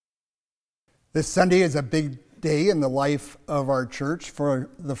This Sunday is a big day in the life of our church. For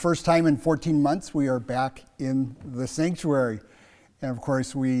the first time in 14 months, we are back in the sanctuary. And of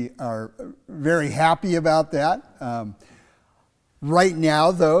course, we are very happy about that. Right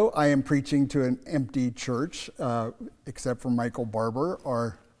now, though, I am preaching to an empty church, except for Michael Barber,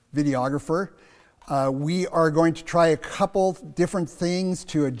 our videographer. We are going to try a couple different things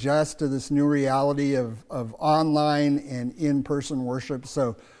to adjust to this new reality of online and in-person worship.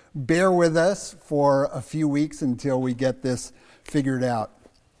 So bear with us for a few weeks until we get this figured out.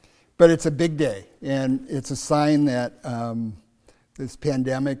 But it's a big day, and it's a sign that this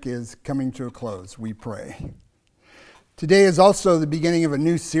pandemic is coming to a close, we pray. Today is also the beginning of a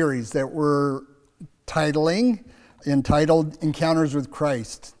new series that we're entitled Encounters with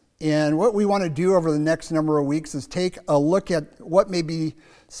Christ. And what we want to do over the next number of weeks is take a look at what may be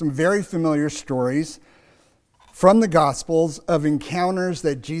some very familiar stories from the Gospels of encounters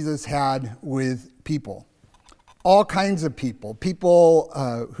that Jesus had with people. All kinds of people. People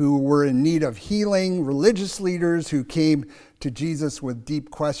who were in need of healing, religious leaders who came to Jesus with deep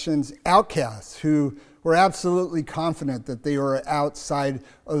questions, outcasts who were absolutely confident that they were outside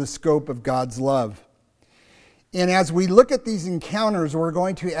of the scope of God's love. And as we look at these encounters, we're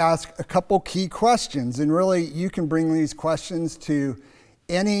going to ask a couple key questions. And really, you can bring these questions to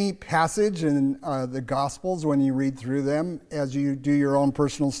any passage in the Gospels when you read through them as you do your own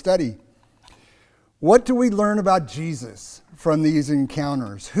personal study. What do we learn about Jesus from these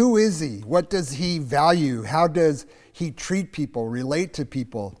encounters? Who is he? What does he value? How does he treat people, relate to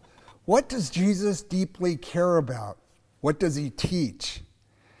people? What does Jesus deeply care about? What does he teach?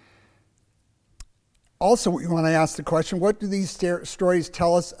 Also, we want to ask the question, what do these stories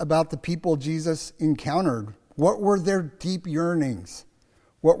tell us about the people Jesus encountered? What were their deep yearnings?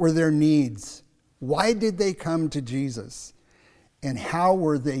 What were their needs? Why did they come to Jesus? And how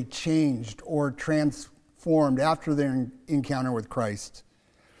were they changed or transformed after their encounter with Christ?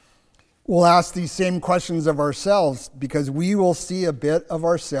 We'll ask these same questions of ourselves because we will see a bit of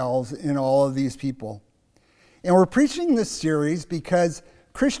ourselves in all of these people. And we're preaching this series because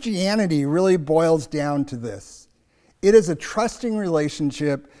Christianity really boils down to this. It is a trusting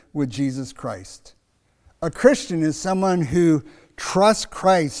relationship with Jesus Christ. A Christian is someone who trusts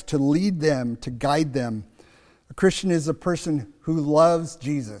Christ to lead them, to guide them. A Christian is a person who loves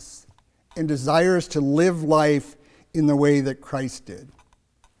Jesus and desires to live life in the way that Christ did,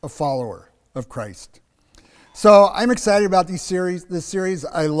 a follower of Christ. So I'm excited about this series.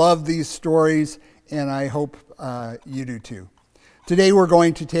 I love these stories, and I hope you do too. Today we're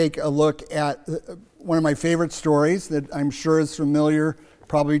going to take a look at one of my favorite stories that I'm sure is familiar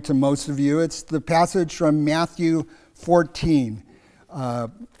probably to most of you. It's the passage from Matthew 14,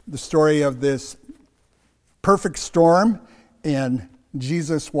 the story of this perfect storm and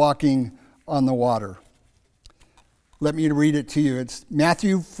Jesus walking on the water. Let me read it to you. It's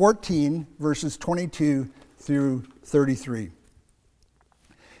Matthew 14, verses 22 through 33.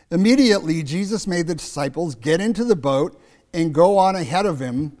 Immediately, Jesus made the disciples get into the boat and go on ahead of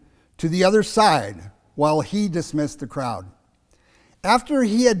him to the other side while he dismissed the crowd. After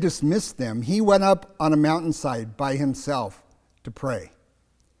he had dismissed them, he went up on a mountainside by himself to pray.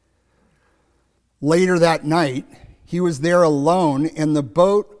 Later that night, he was there alone, and the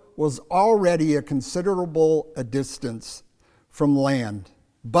boat was already a considerable distance from land,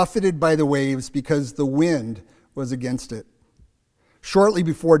 buffeted by the waves because the wind was against it. Shortly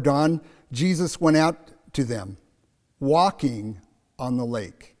before dawn, Jesus went out to them, walking on the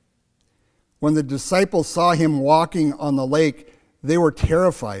lake. When the disciples saw him walking on the lake, they were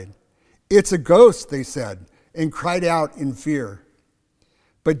terrified. "It's a ghost," they said, and cried out in fear.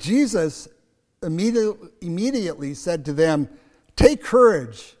 But Jesus immediately said to them, "Take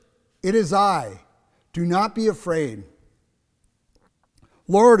courage, it is I. Do not be afraid."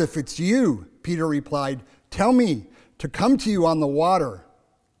 "Lord, if it's you," Peter replied, "tell me to come to you on the water."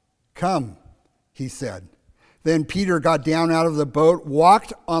 "Come," he said. Then Peter got down out of the boat,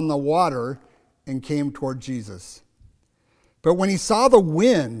 walked on the water, and came toward Jesus. But when he saw the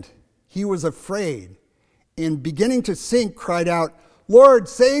wind, he was afraid, and beginning to sink, cried out, "Lord,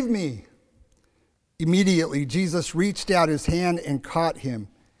 save me." Immediately, Jesus reached out his hand and caught him.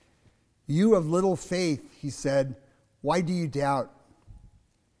 "You of little faith," he said, "why do you doubt?"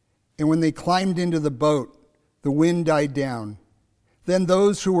 And when they climbed into the boat, the wind died down. Then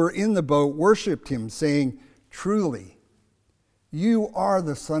those who were in the boat worshiped him, saying, "Truly, you are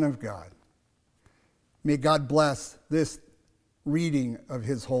the Son of God." May God bless this reading of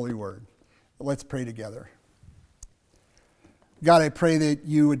his holy word. Let's pray together. God, I pray that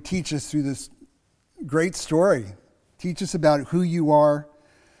you would teach us through this great story. Teach us about who you are.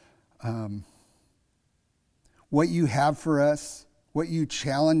 what you have for us, what you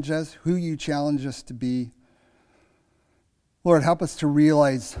challenge us, who you challenge us to be. Lord, help us to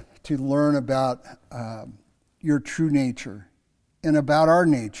realize, to learn about your true nature and about our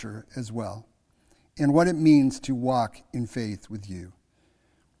nature as well, and what it means to walk in faith with you.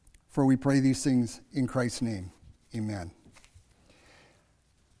 For we pray these things in Christ's name. Amen.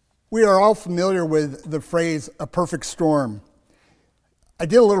 We are all familiar with the phrase, a perfect storm. I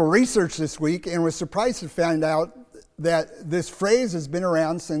did a little research this week and was surprised to find out that this phrase has been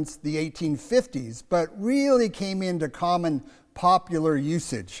around since the 1850s, but really came into common popular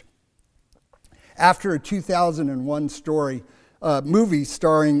usage after a 2001 movie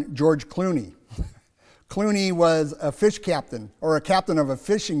starring George Clooney. Clooney was a fish captain, or a captain of a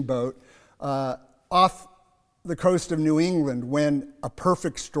fishing boat off the coast of New England when a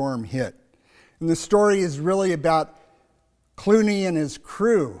perfect storm hit. And the story is really about Clooney and his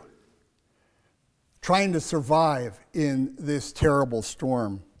crew trying to survive in this terrible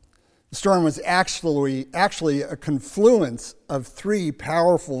storm. The storm was actually a confluence of three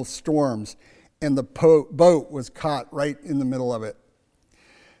powerful storms, and the boat was caught right in the middle of it.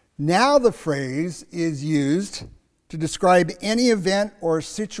 Now the phrase is used to describe any event or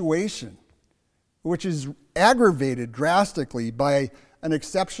situation which is aggravated drastically by an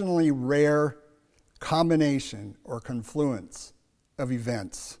exceptionally rare combination or confluence of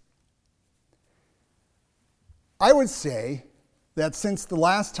events. I would say that since the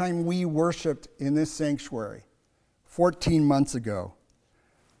last time we worshiped in this sanctuary, 14 months ago,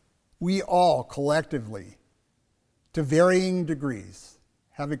 we all collectively, to varying degrees,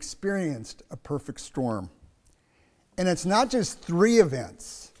 have experienced a perfect storm. And it's not just three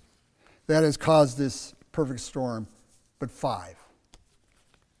events that has caused this perfect storm, but five.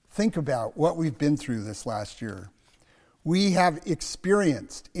 Think about what we've been through this last year. We have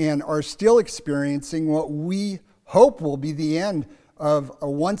experienced and are still experiencing what we hope will be the end of a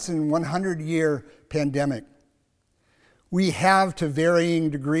once-in-100-year pandemic. We have, to varying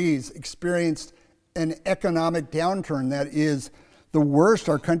degrees, experienced an economic downturn that is the worst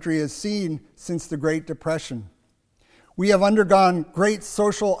our country has seen since the Great Depression. We have undergone great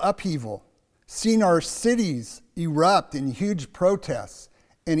social upheaval, seen our cities erupt in huge protests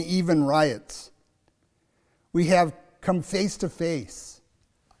and even riots. We have come face to face,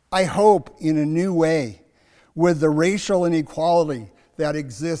 I hope in a new way, with the racial inequality that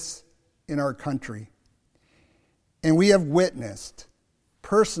exists in our country. And we have witnessed,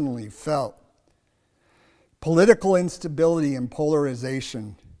 personally felt, political instability and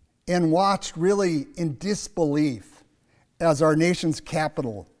polarization, and watched really in disbelief as our nation's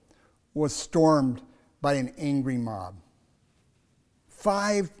capital was stormed by an angry mob.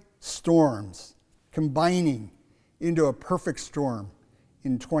 5 storms combining into a perfect storm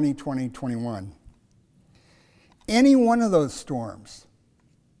in 2020-21. Any one of those storms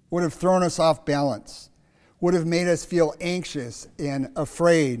would have thrown us off balance, would have made us feel anxious and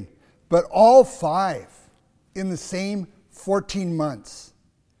afraid, but all 5 in the same 14 months.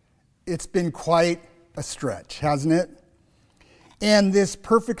 It's been quite a stretch, hasn't it? And this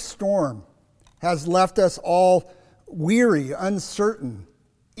perfect storm has left us all weary, uncertain,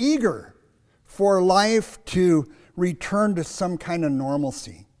 eager for life to return to some kind of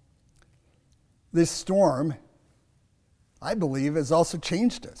normalcy. This storm, I believe, has also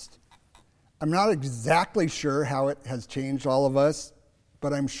changed us. I'm not exactly sure how it has changed all of us,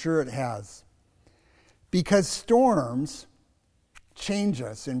 but I'm sure it has. Because storms change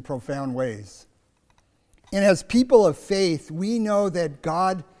us in profound ways. And as people of faith, we know that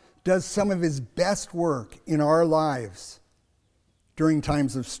God does some of his best work in our lives during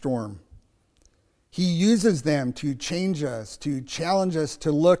times of storm. He uses them to change us, to challenge us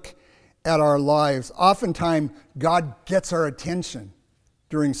to look at our lives. Oftentimes, God gets our attention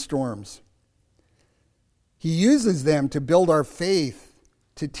during storms. He uses them to build our faith,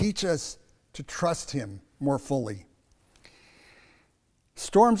 to teach us to trust him more fully.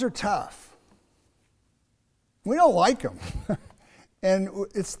 Storms are tough. We don't like them. And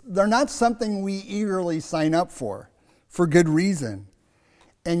they're not something we eagerly sign up for good reason.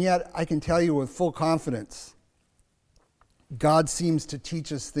 And yet, I can tell you with full confidence, God seems to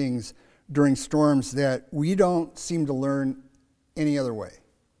teach us things during storms that we don't seem to learn any other way.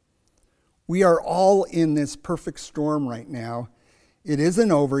 We are all in this perfect storm right now. It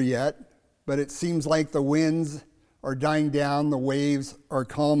isn't over yet, but it seems like the winds are dying down, the waves are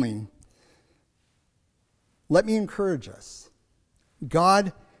calming. Let me encourage us.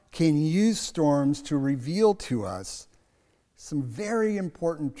 God can use storms to reveal to us some very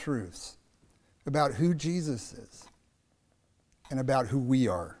important truths about who Jesus is and about who we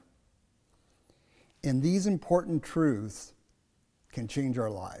are. And these important truths can change our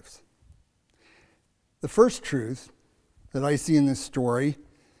lives. The first truth that I see in this story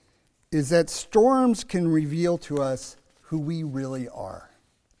is that storms can reveal to us who we really are.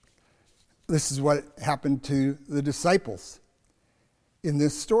 This is what happened to the disciples in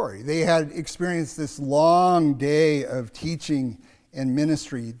this story. They had experienced this long day of teaching and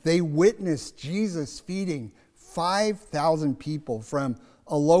ministry. They witnessed Jesus feeding 5,000 people from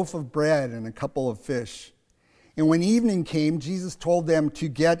a loaf of bread and a couple of fish. And when evening came, Jesus told them to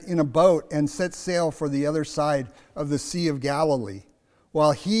get in a boat and set sail for the other side of the Sea of Galilee,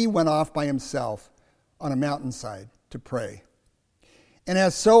 while he went off by himself on a mountainside to pray. And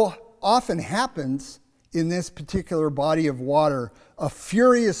as so often happens in this particular body of water, a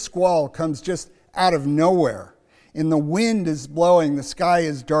furious squall comes just out of nowhere. And the wind is blowing, the sky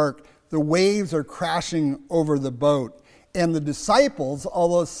is dark, the waves are crashing over the boat. And the disciples,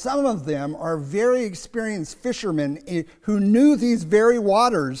 although some of them are very experienced fishermen who knew these very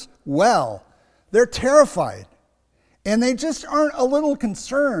waters well, they're terrified. And they just aren't a little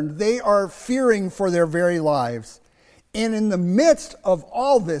concerned. They are fearing for their very lives. And in the midst of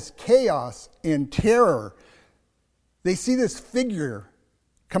all this chaos and terror, they see this figure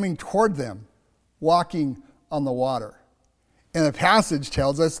coming toward them, walking on the water. And the passage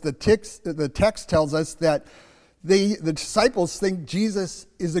tells us, the text tells us that the disciples think Jesus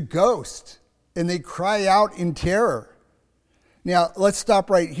is a ghost, and they cry out in terror. Now, let's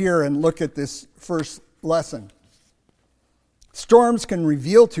stop right here and look at this first lesson. Storms can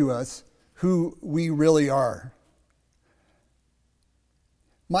reveal to us who we really are.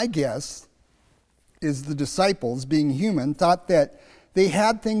 My guess is the disciples, being human, thought that they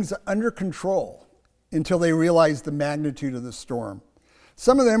had things under control until they realized the magnitude of the storm.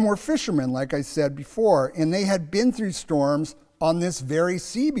 Some of them were fishermen, like I said before, and they had been through storms on this very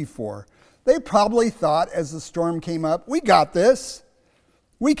sea before. They probably thought as the storm came up, we got this.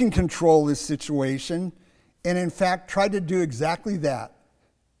 We can control this situation. And in fact, tried to do exactly that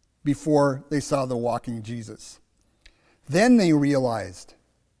before they saw the walking Jesus. Then they realized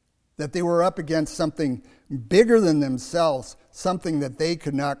that they were up against something bigger than themselves, something that they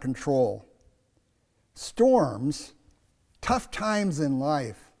could not control. Storms, tough times in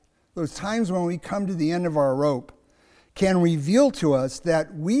life, those times when we come to the end of our rope, can reveal to us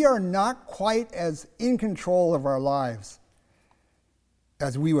that we are not quite as in control of our lives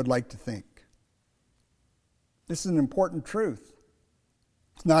as we would like to think. This is an important truth.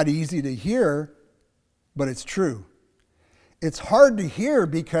 It's not easy to hear, but it's true. It's hard to hear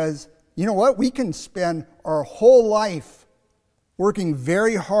because, you know what? We can spend our whole life working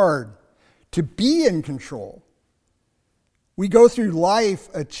very hard to be in control. We go through life,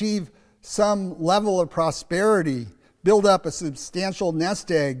 achieve some level of prosperity, build up a substantial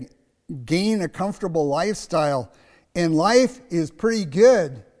nest egg, gain a comfortable lifestyle, and life is pretty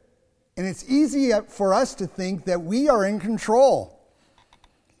good. And it's easy for us to think that we are in control.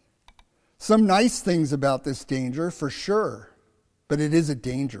 Some nice things about this danger, for sure, but it is a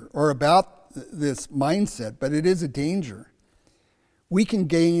danger. Or about this mindset, but it is a danger. We can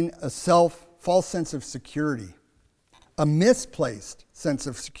gain a false sense of security, a misplaced sense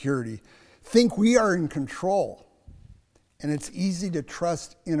of security, think we are in control. And it's easy to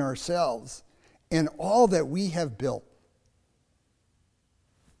trust in ourselves and all that we have built.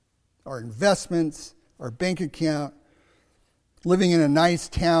 Our investments, our bank account, living in a nice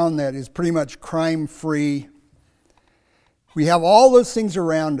town that is pretty much crime-free. We have all those things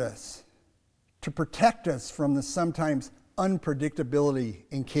around us to protect us from the sometimes unpredictability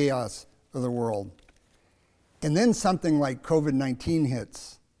and chaos of the world. And then something like COVID-19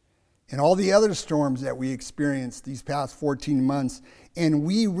 hits, and all the other storms that we experienced these past 14 months, and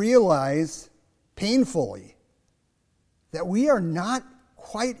we realize painfully that we are not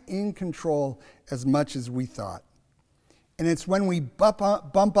quite in control as much as we thought. And it's when we bump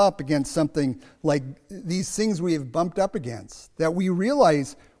up against something like these things we have bumped up against that we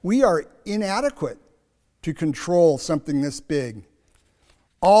realize we are inadequate to control something this big.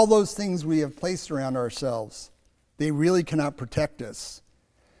 All those things we have placed around ourselves, they really cannot protect us.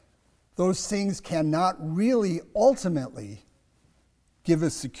 Those things cannot really ultimately give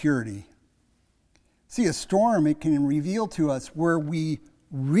us security. See, a storm, it can reveal to us where we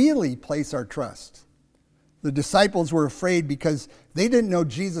really place our trust. The disciples were afraid because they didn't know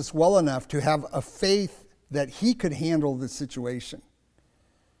Jesus well enough to have a faith that he could handle the situation.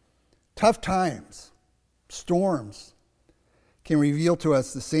 Tough times, storms, can reveal to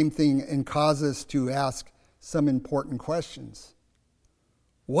us the same thing and cause us to ask some important questions.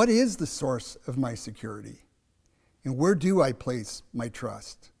 What is the source of my security? And where do I place my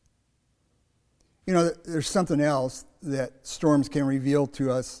trust? You know, there's something else that storms can reveal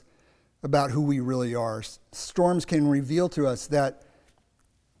to us about who we really are. Storms can reveal to us that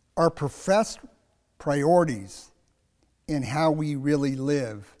our professed priorities and how we really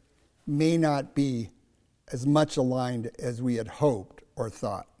live may not be as much aligned as we had hoped or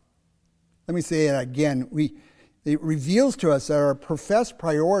thought. Let me say it again. It reveals to us that our professed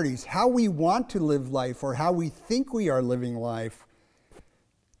priorities, how we want to live life or how we think we are living life,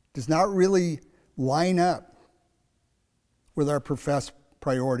 does not really line up with our professed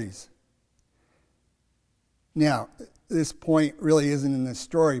priorities. Now, this point really isn't in this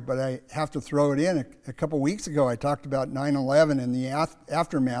story, but I have to throw it in. A couple weeks ago, I talked about 9/11 and the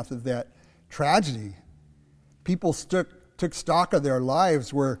aftermath of that tragedy. People took stock of their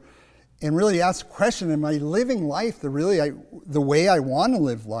lives and really asked the question, am I living life the way I want to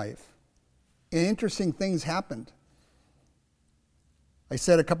live life? And interesting things happened. I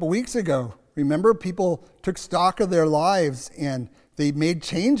said a couple weeks ago, remember, people took stock of their lives and they made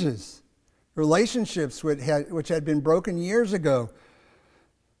changes. Relationships which had been broken years ago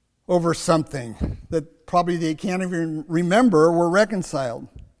over something that probably they can't even remember were reconciled.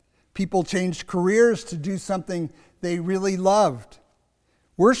 People changed careers to do something they really loved.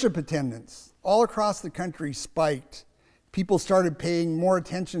 Worship attendance all across the country spiked. People started paying more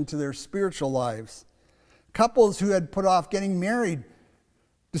attention to their spiritual lives. Couples who had put off getting married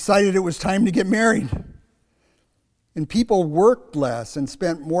decided it was time to get married. And people worked less and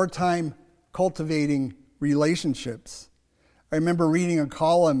spent more time cultivating relationships. I remember reading a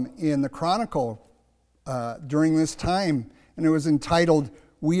column in the Chronicle during this time, and it was entitled,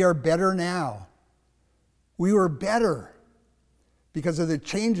 "We Are Better Now." We were better because of the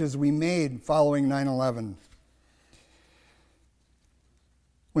changes we made following 9/11.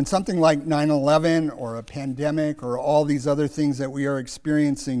 When something like 9/11 or a pandemic or all these other things that we are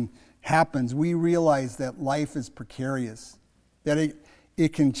experiencing happens, we realize that life is precarious, that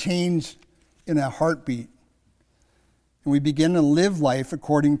it can change in a heartbeat. And we begin to live life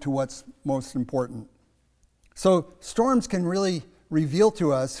according to what's most important. So storms can really reveal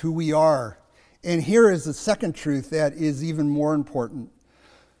to us who we are. And here is the second truth that is even more important.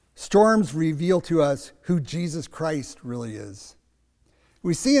 Storms reveal to us who Jesus Christ really is.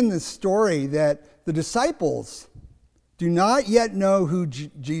 We see in this story that the disciples do not yet know who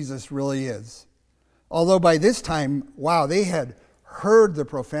Jesus really is. Although by this time, they had heard the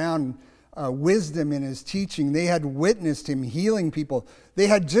profound wisdom in his teaching. They had witnessed him healing people. They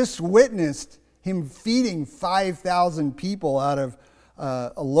had just witnessed him feeding 5,000 people out of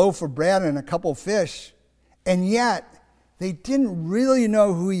a loaf of bread and a couple fish. And yet, they didn't really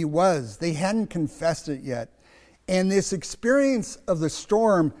know who he was. They hadn't confessed it yet. And this experience of the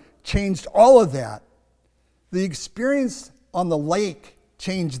storm changed all of that. The experience on the lake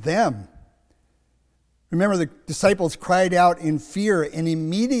changed them. Remember, the disciples cried out in fear, and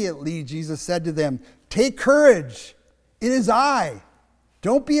immediately Jesus said to them, "Take courage, it is I.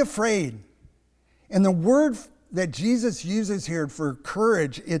 Don't be afraid." And the word that Jesus uses here for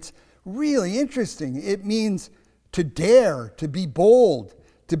courage, it's really interesting. It means to dare, to be bold,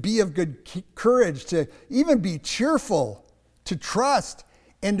 to be of good courage, to even be cheerful, to trust,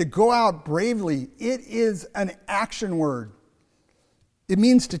 and to go out bravely. It is an action word. It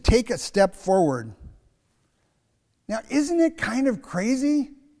means to take a step forward. Now, isn't it kind of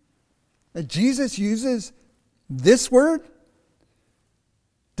crazy that Jesus uses this word?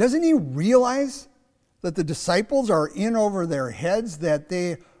 Doesn't he realize that the disciples are in over their heads, that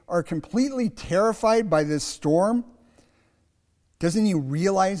they are completely terrified by this storm? Doesn't he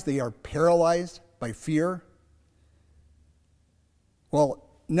realize they are paralyzed by fear? Well,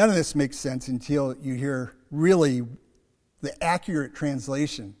 none of this makes sense until you hear really the accurate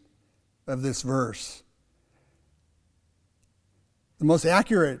translation of this verse. The most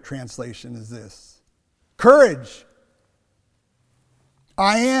accurate translation is this: courage,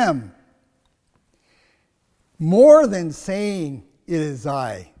 I am. More than saying it is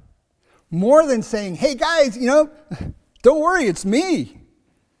I. More than saying, hey guys, don't worry, it's me.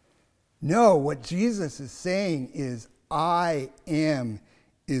 No, what Jesus is saying is, I am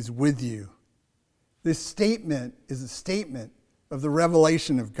is with you. This statement is a statement of the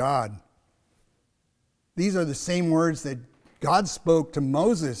revelation of God. These are the same words that God spoke to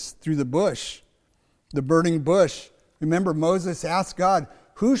Moses through the bush, the burning bush. Remember, Moses asked God,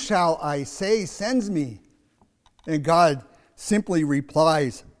 "Who shall I say sends me?" And God simply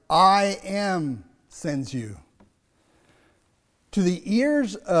replies, "I am sends you." To the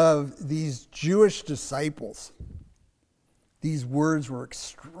ears of these Jewish disciples, these words were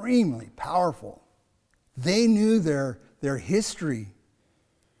extremely powerful. They knew their history.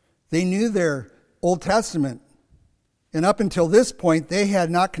 They knew their Old Testament. And up until this point, they had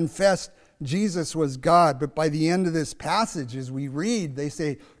not confessed Jesus was God. But by the end of this passage, as we read, they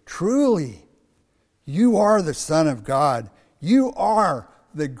say, truly, you are the Son of God. You are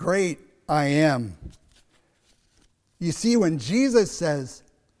the great I am. You see, when Jesus says,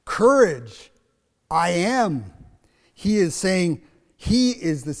 courage, I am, he is saying he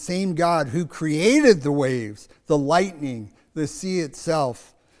is the same God who created the waves, the lightning, the sea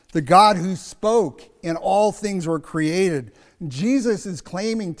itself, the God who spoke and all things were created. Jesus is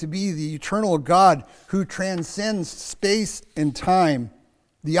claiming to be the eternal God who transcends space and time,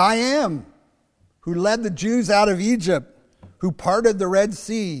 the I am, who led the Jews out of Egypt, who parted the Red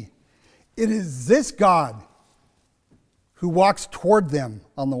Sea. It is this God who walks toward them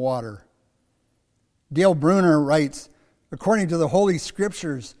on the water. Dale Bruner writes, according to the Holy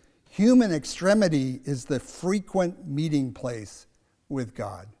Scriptures, human extremity is the frequent meeting place with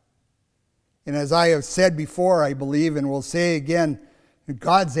God. And as I have said before, I believe, and will say again,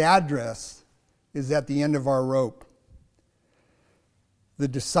 God's address is at the end of our rope. The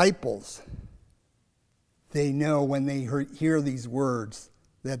disciples, they know when they hear these words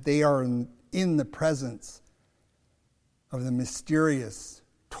that they are in the presence of the mysterious,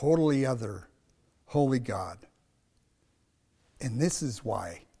 totally other, holy God. And this is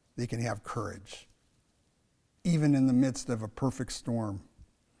why they can have courage, even in the midst of a perfect storm.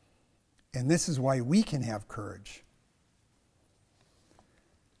 And this is why we can have courage.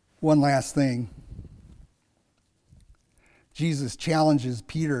 One last thing. Jesus challenges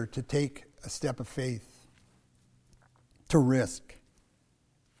Peter to take a step of faith, to risk,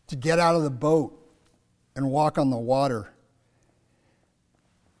 to get out of the boat and walk on the water.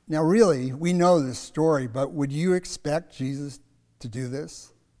 Now, really, we know this story, but would you expect Jesus to do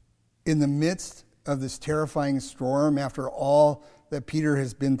this in the midst of this terrifying storm after all that Peter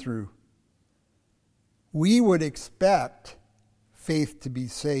has been through? We would expect faith to be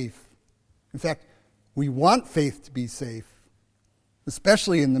safe. In fact, we want faith to be safe,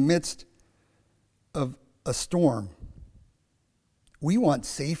 especially in the midst of a storm. We want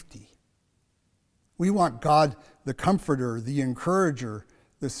safety. We want God, the comforter, the encourager,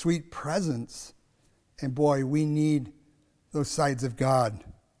 the sweet presence. And boy, we need those sides of God.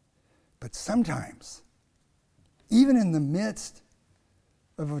 But sometimes, even in the midst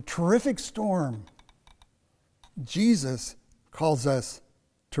of a terrific storm, Jesus calls us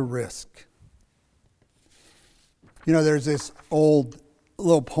to risk. You know, there's this old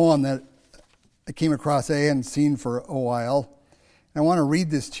little poem that I came across I hadn't seen for a while. And I want to read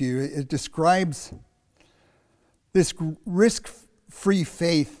this to you. It describes this risk-free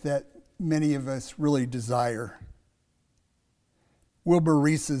faith that many of us really desire. Wilbur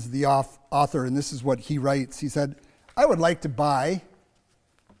Reese is the author, and this is what he writes. He said, I would like to buy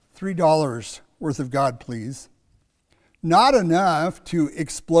 $3 worth of God, please. Not enough to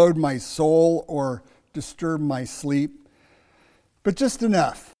explode my soul or disturb my sleep, but just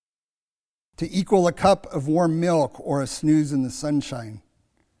enough to equal a cup of warm milk or a snooze in the sunshine.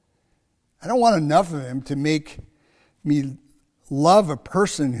 I don't want enough of him to make me love a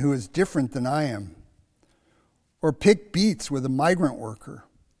person who is different than I am, or pick beets with a migrant worker.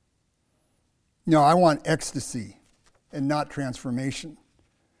 No, I want ecstasy and not transformation.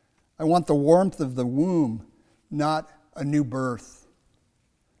 I want the warmth of the womb, not a new birth.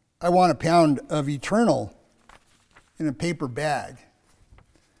 I want a pound of eternal in a paper bag.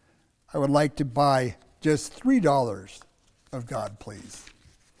 I would like to buy just $3 of God, please.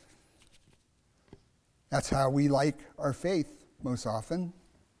 That's how we like our faith most often.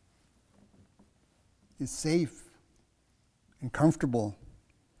 It's safe and comfortable.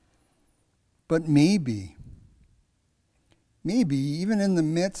 But maybe even in the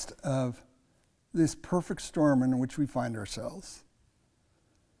midst of this perfect storm in which we find ourselves,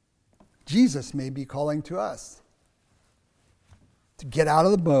 Jesus may be calling to us to get out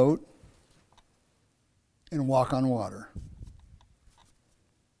of the boat and walk on water.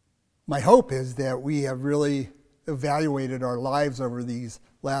 My hope is that we have really evaluated our lives over these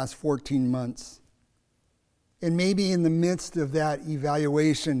last 14 months. And maybe in the midst of that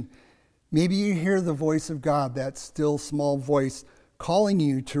evaluation, maybe you hear the voice of God, that still small voice, calling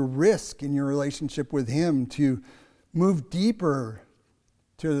you to risk in your relationship with Him, to move deeper,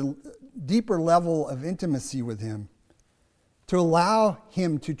 to a deeper level of intimacy with Him, to allow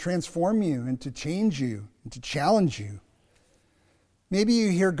Him to transform you and to change you and to challenge you. Maybe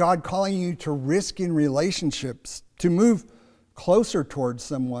you hear God calling you to risk in relationships, to move closer towards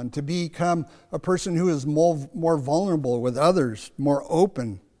someone, to become a person who is more vulnerable with others, more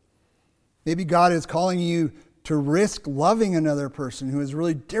open. Maybe God is calling you to risk loving another person who is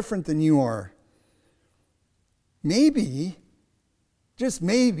really different than you are, maybe, just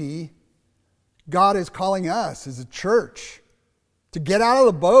maybe, God is calling us as a church to get out of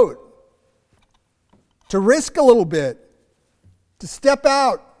the boat, to risk a little bit, to step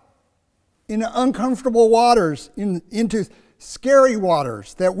out into uncomfortable waters, into scary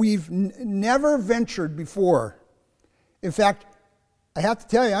waters that we've never ventured before. In fact, I have to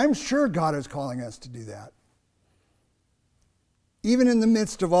tell you, I'm sure God is calling us to do that. Even in the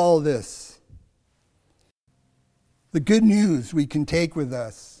midst of all of this, the good news we can take with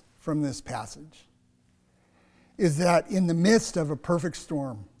us from this passage is that in the midst of a perfect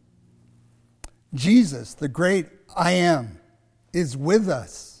storm, Jesus, the great I Am, is with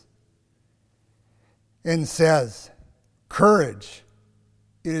us and says, "Courage,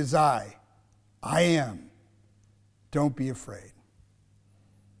 it is I am. Don't be afraid."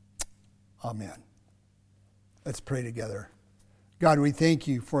 Amen. Let's pray together. God, we thank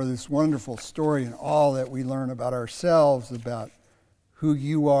you for this wonderful story and all that we learn about ourselves, about who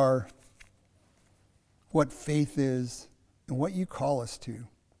you are, what faith is, and what you call us to.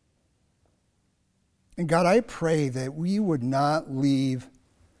 And God, I pray that we would not leave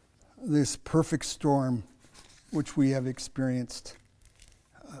this perfect storm which we have experienced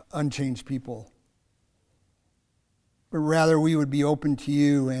unchanged people, but rather we would be open to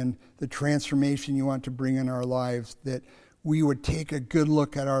you and the transformation you want to bring in our lives, that we would take a good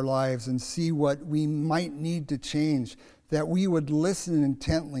look at our lives and see what we might need to change, that we would listen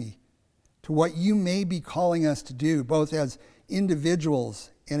intently to what you may be calling us to do, both as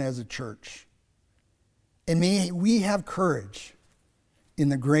individuals and as a church. And may we have courage in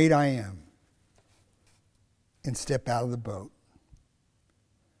the great I Am and step out of the boat.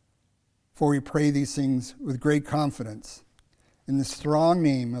 For we pray these things with great confidence in the strong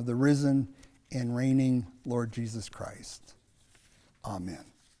name of the risen and reigning Lord Jesus Christ. Amen.